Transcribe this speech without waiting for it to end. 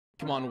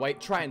Come on, White,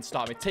 try and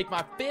stop me. Take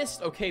my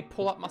fist. Okay,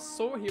 pull out my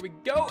sword. Here we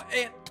go.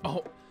 And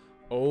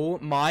oh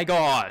my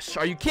gosh.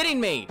 Are you kidding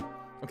me?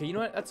 Okay, you know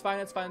what? That's fine.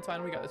 That's fine. That's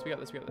fine. We got this. We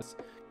got this. We got this.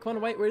 Come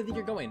on, White. Where do you think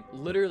you're going?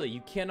 Literally,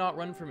 you cannot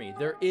run from me.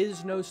 There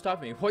is no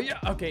stopping me. Well, yeah.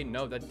 Okay,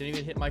 no, that didn't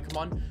even hit my. Come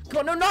on.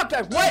 Come on. No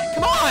knockback. What?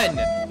 Come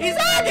on. He's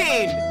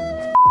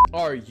lagging.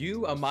 Are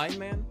you a mind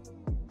man?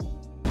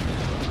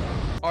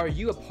 Are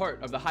you a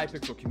part of the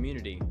Hypixel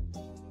community?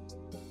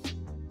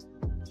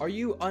 Are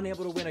you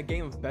unable to win a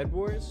game of Bed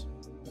Wars?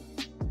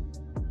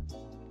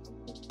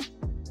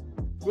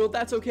 Well,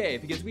 that's okay,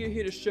 because we are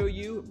here to show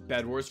you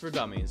Bedwars for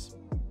Dummies.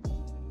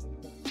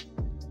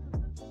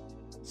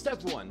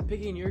 Step 1,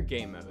 picking your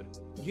game mode.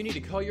 You need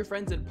to call your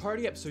friends and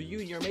party up so you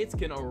and your mates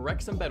can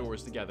wreck some Bed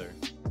Wars together.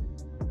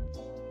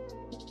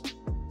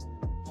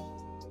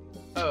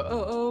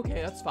 Oh,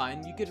 okay, that's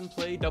fine. You can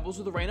play doubles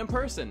with a random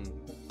person.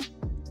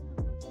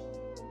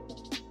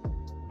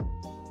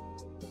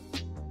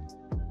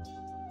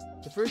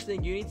 The first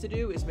thing you need to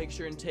do is make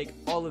sure and take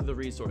all of the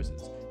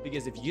resources,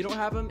 because if you don't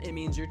have them, it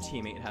means your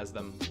teammate has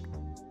them.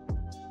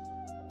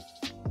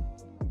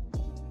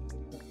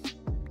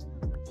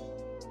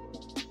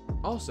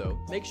 Also,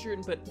 make sure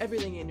and put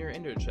everything in your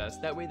ender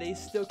chest, that way they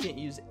still can't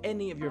use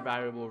any of your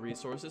valuable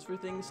resources for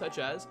things such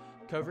as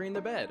covering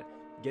the bed,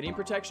 getting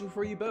protection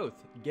for you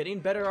both, getting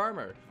better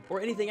armor,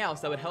 or anything else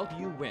that would help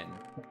you win.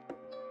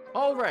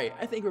 Alright,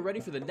 I think we're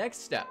ready for the next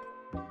step.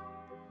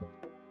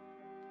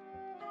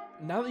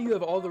 Now that you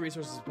have all the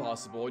resources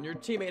possible and your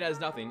teammate has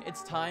nothing,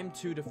 it's time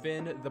to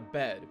defend the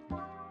bed.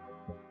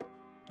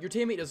 Your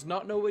teammate does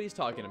not know what he's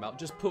talking about.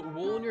 Just put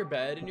wool in your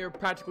bed and you're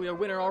practically a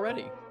winner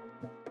already.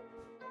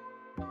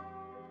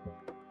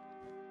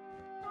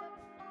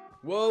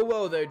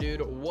 Whoa there,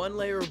 dude. One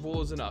layer of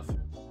wool is enough.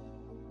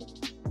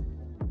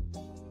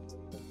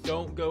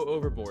 Don't go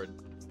overboard.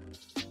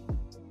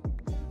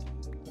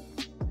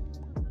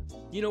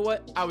 You know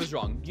what? I was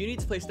wrong. You need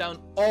to place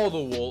down all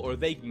the wool or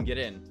they can get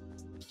in.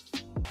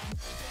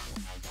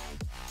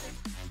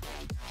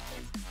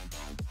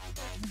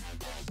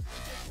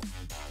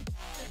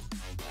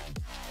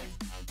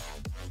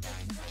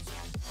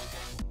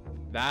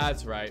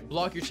 That's right,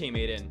 block your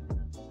teammate in.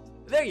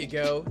 There you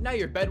go, now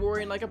you're bed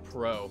warring like a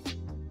pro.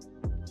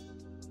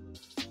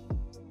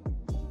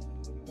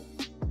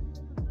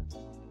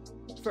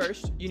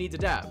 First, you need to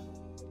dab.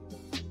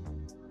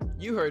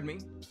 You heard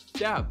me,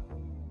 dab.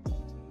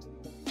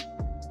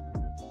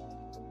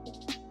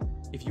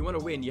 If you want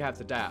to win, you have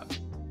to dab.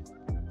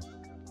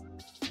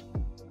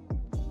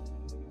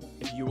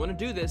 If you want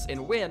to do this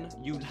and win,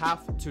 you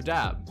have to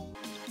dab.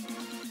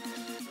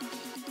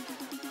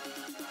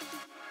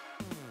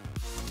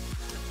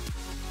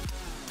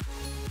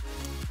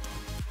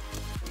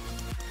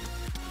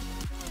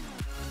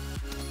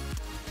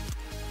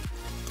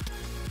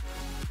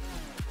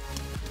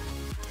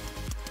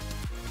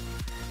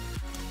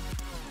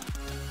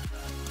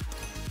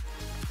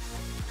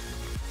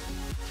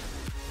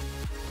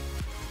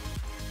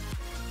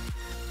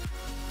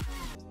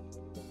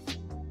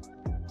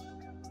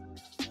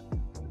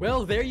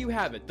 Well, there you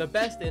have it, the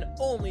best and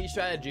only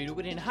strategy to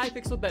win in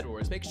Hypixel Bed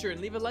Wars. Make sure and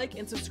leave a like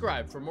and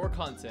subscribe for more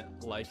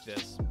content like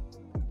this.